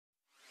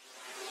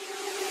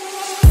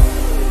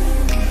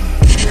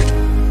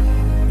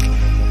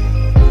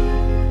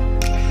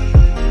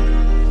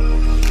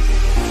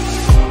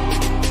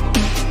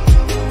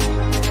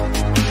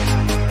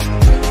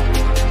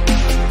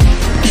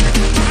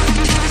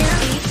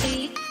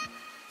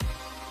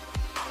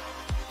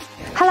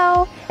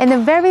and a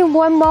very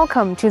warm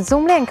welcome to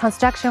ZOOMLION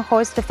Construction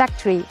Hoist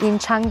Factory in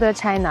Changde,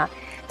 China.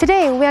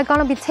 Today, we are going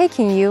to be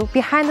taking you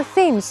behind the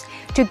scenes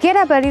to get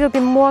up a little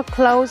bit more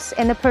close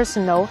and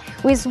personal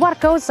with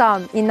what goes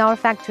on in our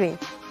factory.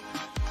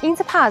 In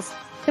the past,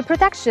 the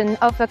production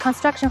of a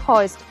construction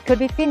hoist could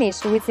be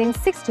finished within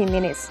 60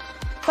 minutes,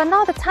 but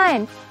now the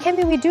time can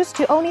be reduced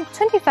to only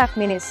 25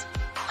 minutes.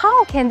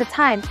 How can the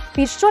time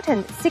be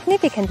shortened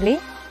significantly?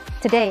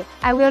 Today,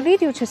 I will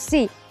lead you to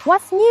see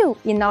what's new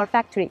in our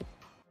factory.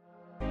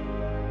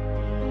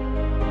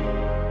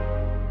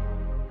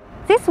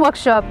 This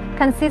workshop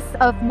consists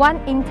of one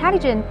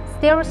intelligent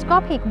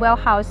stereoscopic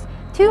warehouse,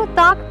 2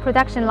 dark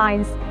production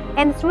lines,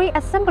 and 3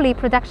 assembly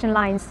production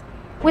lines.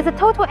 With a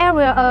total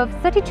area of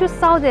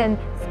 32,000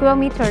 square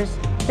meters,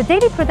 the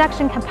daily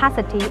production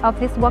capacity of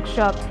this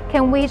workshop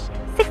can reach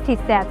 60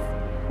 sets,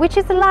 which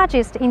is the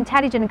largest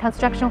intelligent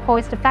construction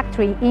hoist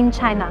factory in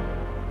China.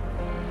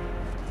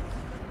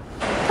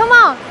 Come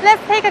on,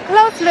 let's take a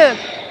close look.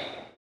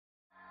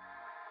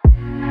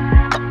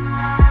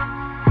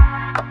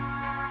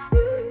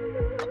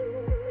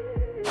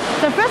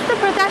 The first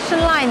production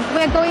line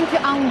we are going to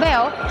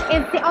unveil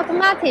is the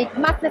automatic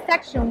master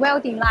section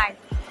welding line.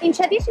 In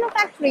traditional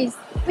factories,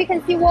 we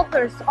can see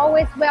workers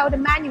always weld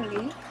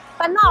manually,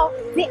 but now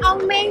the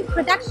unmanned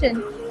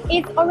production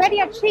is already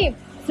achieved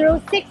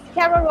through 6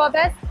 carrier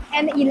robots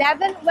and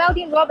 11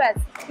 welding robots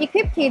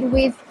equipped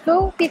with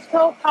full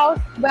digital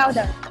pulse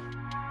welder.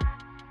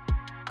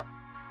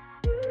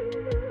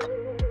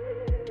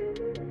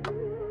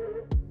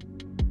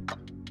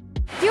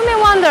 You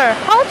may wonder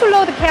how to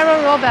load the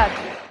carrier robot.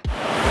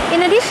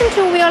 In addition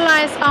to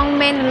realize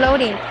unmanned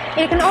loading,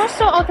 it can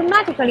also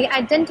automatically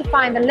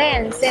identify the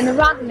length and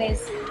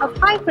roundness of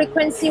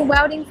high-frequency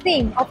welding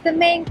seam of the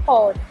main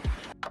cord.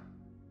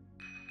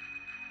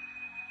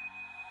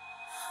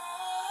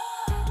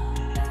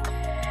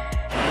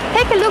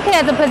 Take a look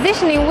at the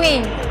positioning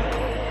wing.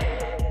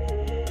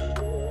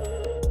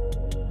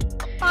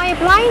 By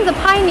applying the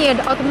pioneered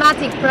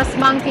automatic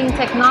press-mounting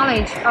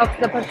technology of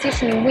the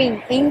positioning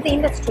wing in the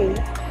industry,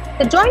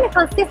 the joint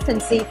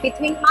consistency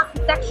between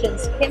master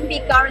sections can be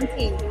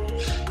guaranteed.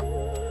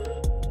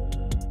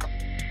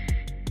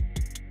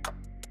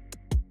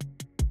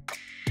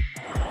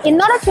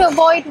 In order to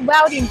avoid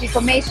welding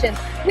deformation,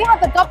 we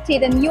have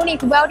adopted a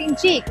unique welding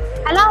jig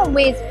along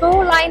with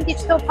full-line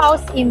digital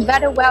pulse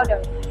inverter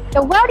welder.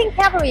 The welding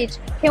coverage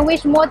can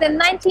reach more than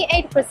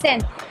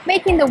 98%,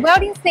 making the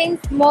welding seams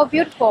more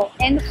beautiful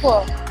and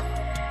full.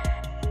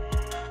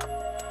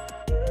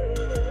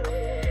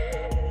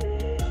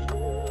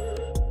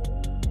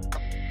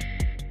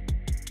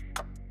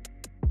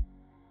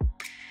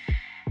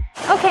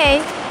 Okay,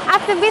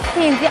 after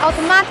visiting the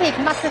automatic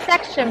master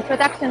section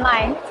production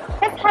line,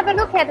 let's have a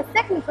look at the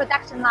second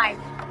production line,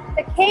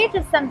 the cage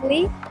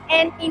assembly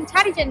and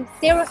intelligent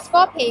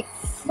stereoscopic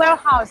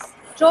warehouse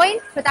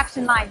joint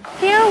production line.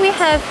 Here we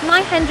have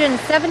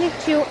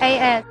 972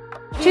 AS,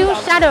 2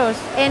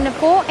 shuttles and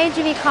 4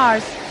 HV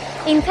cars.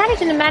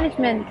 Intelligent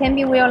management can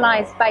be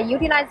realized by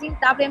utilizing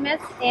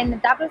WMS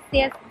and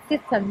WCS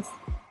systems.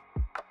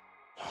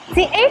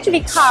 The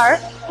HV car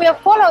will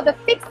follow the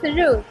fixed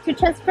route to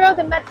transfer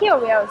the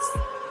materials,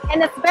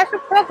 and a special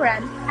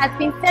program has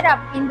been set up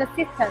in the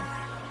system.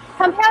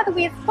 Compared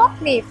with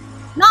forklift,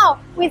 now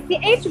with the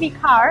HV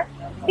car,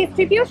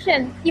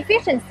 distribution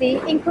efficiency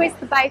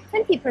increased by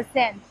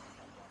 20%.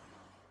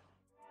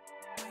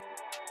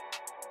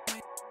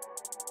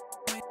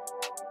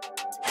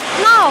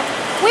 Now,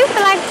 we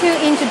would like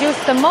to introduce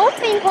the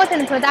most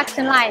important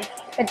production line,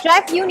 the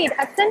drive unit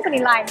assembly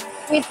line,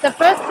 with the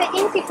first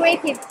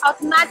integrated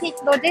automatic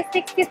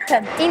logistics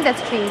system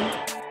industry.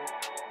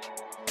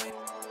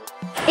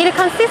 It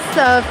consists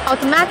of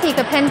automatic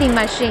pending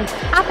machine,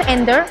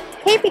 up-ender,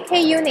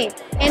 KPK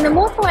unit, and a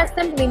motor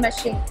assembly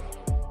machine.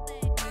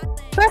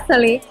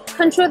 Firstly,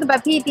 controlled by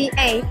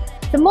PDA,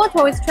 the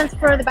motor is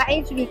transferred by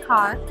HV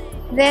car.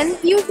 Then,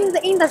 using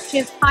the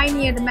industry's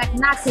pioneered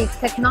magnetic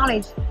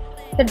technology,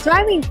 the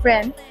driving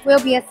frame will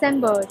be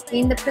assembled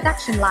in the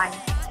production line.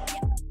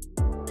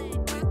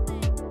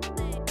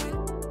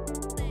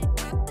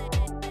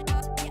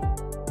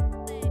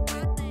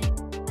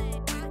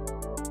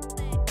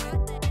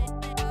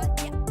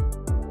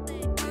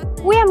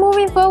 We are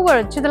moving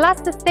forward to the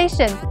last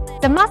station,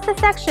 the master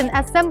section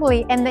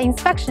assembly and the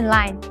inspection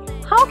line.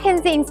 How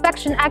can the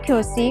inspection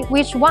accuracy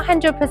reach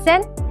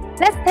 100%?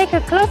 Let's take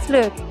a close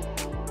look.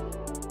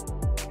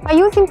 By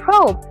using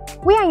probe,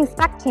 we are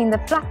inspecting the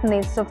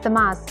flatness of the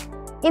mass.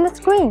 In the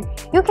screen,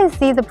 you can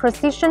see the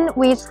precision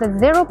reach the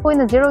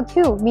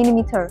 0.02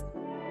 mm.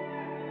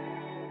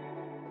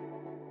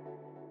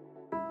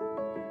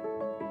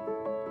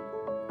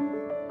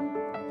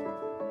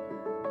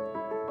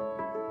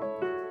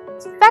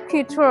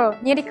 Factory tour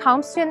nearly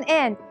comes to an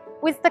end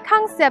with the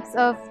concepts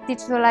of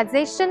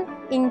digitalization,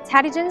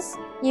 intelligence,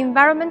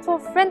 environmental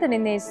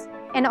friendliness,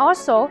 and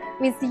also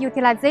with the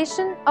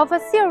utilization of a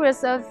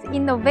series of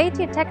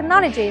innovative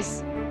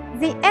technologies.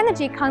 The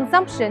energy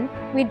consumption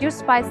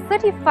reduced by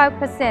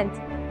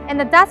 35% and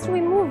the dust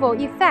removal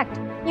effect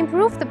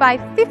improved by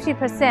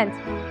 50%.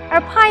 A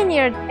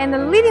pioneer and a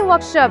leading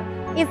workshop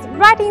is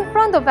right in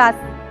front of us.